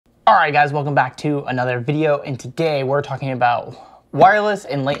Alright guys, welcome back to another video, and today we're talking about wireless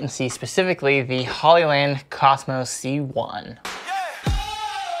and latency, specifically the Hollyland Cosmo C1.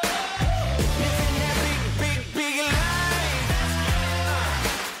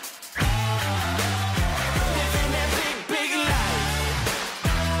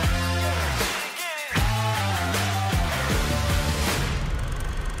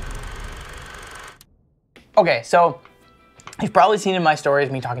 Okay, so you've probably seen in my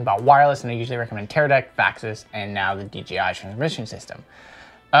stories me talking about wireless, and I usually recommend Teradek, Vaxis, and now the DJI transmission system.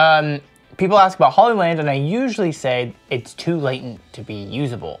 People ask about Hollyland, and I usually say it's too latent to be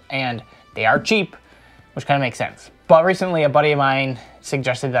usable, and they are cheap, which kind of makes sense. But recently, a buddy of mine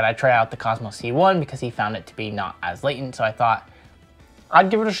suggested that I try out the Cosmo C1 because he found it to be not as latent, so I thought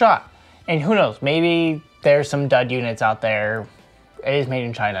I'd give it a shot. And who knows, maybe there's some dud units out there. It is made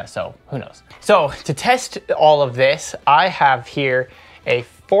in China, so who knows. So to test all of this, I have here a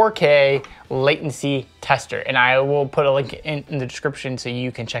 4K latency tester, and I will put a link in the description so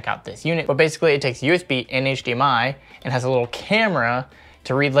you can check out this unit. But basically it takes USB and HDMI and has a little camera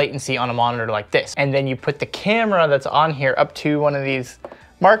to read latency on a monitor like this. And then you put the camera that's on here up to one of these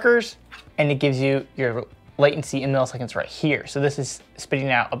markers, and it gives you your latency in milliseconds right here. So this is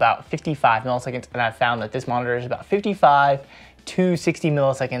spitting out about 55 milliseconds, and I found that this monitor is about 55 to 60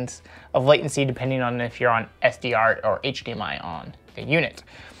 milliseconds of latency, depending on if you're on SDR or HDMI on the unit,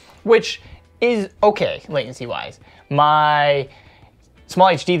 which is okay latency wise. My small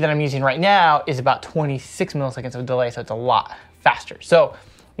HD that I'm using right now is about 26 milliseconds of delay, so it's a lot faster. So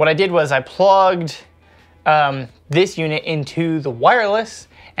what I did was I plugged this unit into the wireless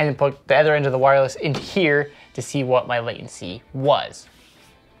and then put the other end of the wireless into here to see what my latency was.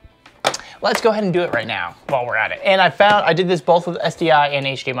 Let's go ahead and do it right now while we're at it. And I did this both with SDI and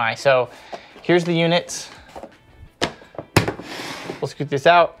HDMI. So here's the units. We'll scoot this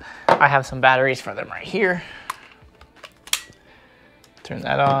out. I have some batteries for them right here. Turn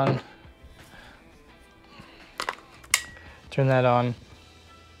that on. Turn that on.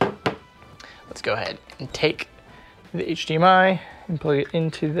 Let's go ahead and take the HDMI and plug it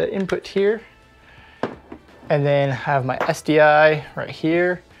into the input here. And then have my SDI right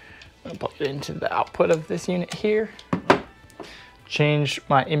here. I'll plug it into the output of this unit here. Change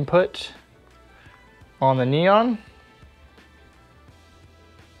my input on the neon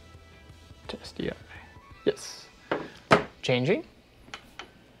to SDI. Yes. Changing.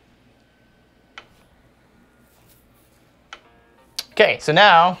 Okay, so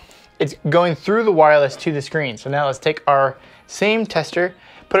now it's going through the wireless to the screen. So now let's take our same tester,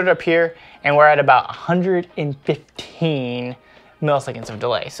 put it up here, and we're at about 115 milliseconds of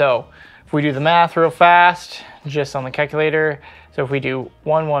delay. So if we do the math real fast, just on the calculator, so if we do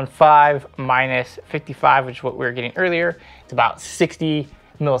 115 minus 55, which is what we were getting earlier, it's about 60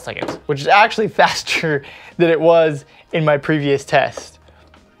 milliseconds, which is actually faster than it was in my previous test.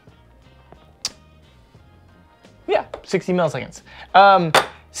 Yeah, 60 milliseconds.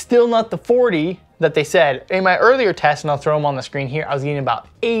 Still not the 40 that they said. In my earlier test, and I'll throw them on the screen here, I was getting about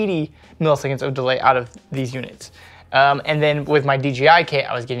 80 milliseconds of delay out of these units. And then with my DJI kit,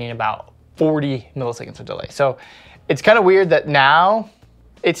 I was getting about 40 milliseconds of delay. So it's kind of weird that now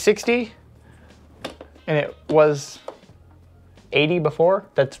it's 60 and it was 80 before.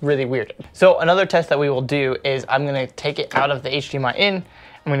 That's really weird. So another test that we will do is I'm gonna take it out of the HDMI in.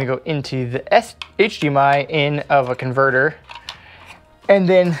 I'm gonna go into the HDMI in of a converter and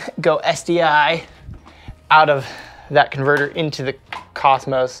then go SDI out of that converter into the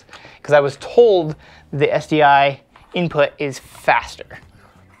Cosmos, because I was told the SDI input is faster.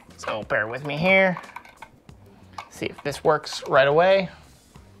 So bear with me here. See if this works right away.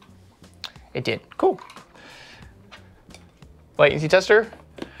 It did. Cool. Latency tester.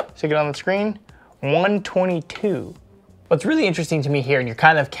 Stick it on the screen. 122. What's really interesting to me here, and you're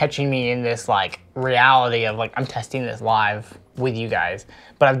kind of catching me in this like reality of like I'm testing this live with you guys,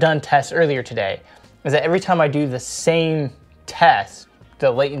 but I've done tests earlier today, is that every time I do the same test,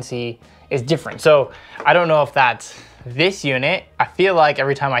 the latency is different. So I don't know if that's this unit. I feel like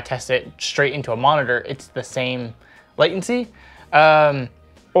every time I test it straight into a monitor, it's the same latency.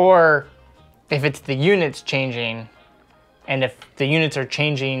 Or if it's the units changing, and if the units are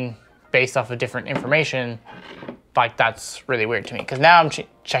changing based off of different information, like that's really weird to me. Because now I'm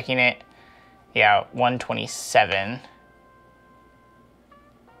checking it, yeah, 127,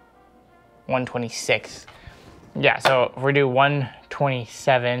 126. Yeah, so if we do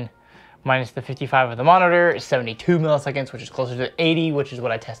 127 minus the 55 of the monitor is 72 milliseconds, which is closer to 80, which is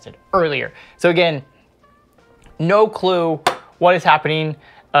what I tested earlier. So again, no clue what is happening.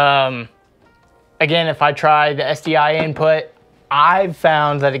 Again, if I try the SDI input, I've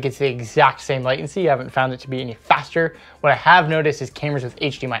found that it gets the exact same latency. I haven't found it to be any faster. What I have noticed is cameras with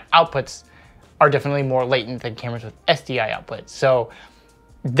HDMI outputs are definitely more latent than cameras with SDI outputs. So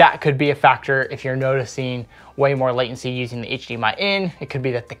that could be a factor if you're noticing way more latency using the HDMI in. It could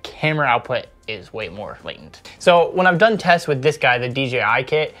be that the camera output is way more latent. So when I've done tests with this guy, the DJI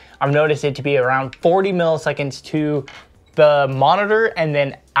kit, I've noticed it to be around 40 milliseconds to the monitor, and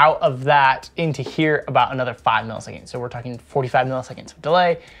then out of that into here about another 5 milliseconds. So we're talking 45 milliseconds of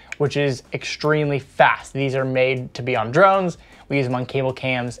delay, which is extremely fast. These are made to be on drones. We use them on cable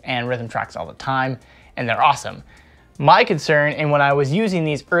cams and rhythm tracks all the time, and they're awesome. My concern, and when I was using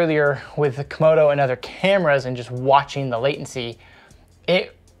these earlier with the Komodo and other cameras and just watching the latency,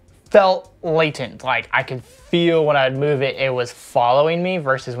 it felt latent. Like I could feel when I'd move it, it was following me,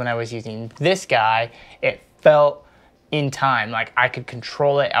 versus when I was using this guy, it felt in time, like I could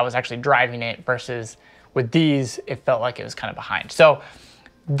control it. I was actually driving it, versus with these, it felt like it was kind of behind. So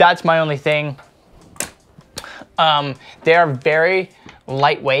that's my only thing. They are very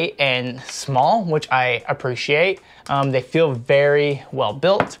lightweight and small, which I appreciate. They feel very well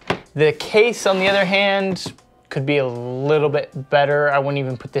built. The case, on the other hand, could be a little bit better. I wouldn't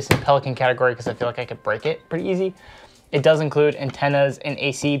even put this in Pelican category because I feel like I could break it pretty easy. It does include antennas and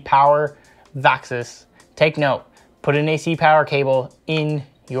AC power. VAXUS, take note, put an AC power cable in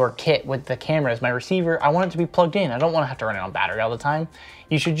your kit with the camera as my receiver. I want it to be plugged in. I don't want to have to run it on battery all the time.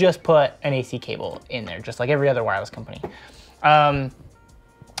 You should just put an AC cable in there, just like every other wireless company.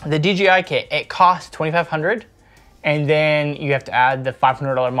 The DJI kit, it costs $2,500, and then you have to add the $500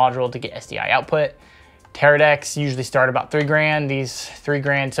 module to get SDI output. Teradeks usually start about $3,000, these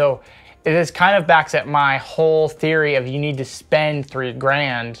 $3,000. So this kind of backs up my whole theory of you need to spend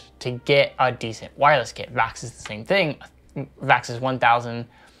 $3,000 to get a decent wireless kit. VAXUS is the same thing. VAXUS 1000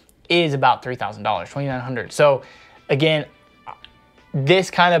 is about $3,000, $2,900. So again,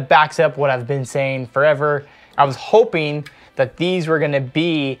 this kind of backs up what I've been saying forever. I was hoping that these were gonna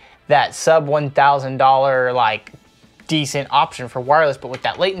be that sub $1,000 like decent option for wireless, but with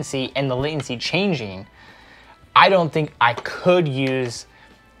that latency and the latency changing, I don't think I could use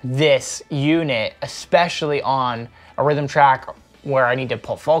this unit, especially on a rhythm track where I need to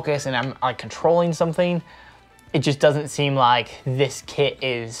pull focus and I'm like controlling something. It just doesn't seem like this kit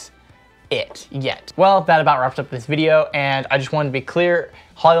is it yet. Well, that about wraps up this video, and I just wanted to be clear,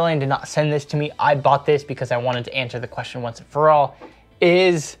 Hollyland did not send this to me. I bought this because I wanted to answer the question once and for all.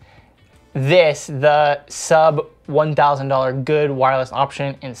 Is this the sub $1,000 good wireless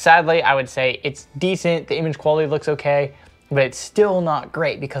option? And sadly, I would say it's decent. The image quality looks okay, but it's still not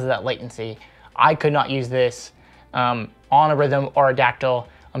great because of that latency. I could not use this on a Rhythm or a Dactyl.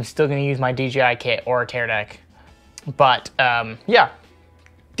 I'm still gonna use my DJI kit or a Teradek. But yeah,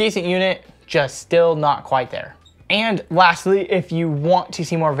 decent unit, just still not quite there. And lastly, if you want to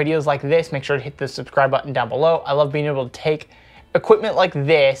see more videos like this, make sure to hit the subscribe button down below. I love being able to take equipment like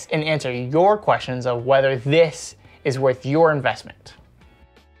this and answer your questions of whether this is worth your investment.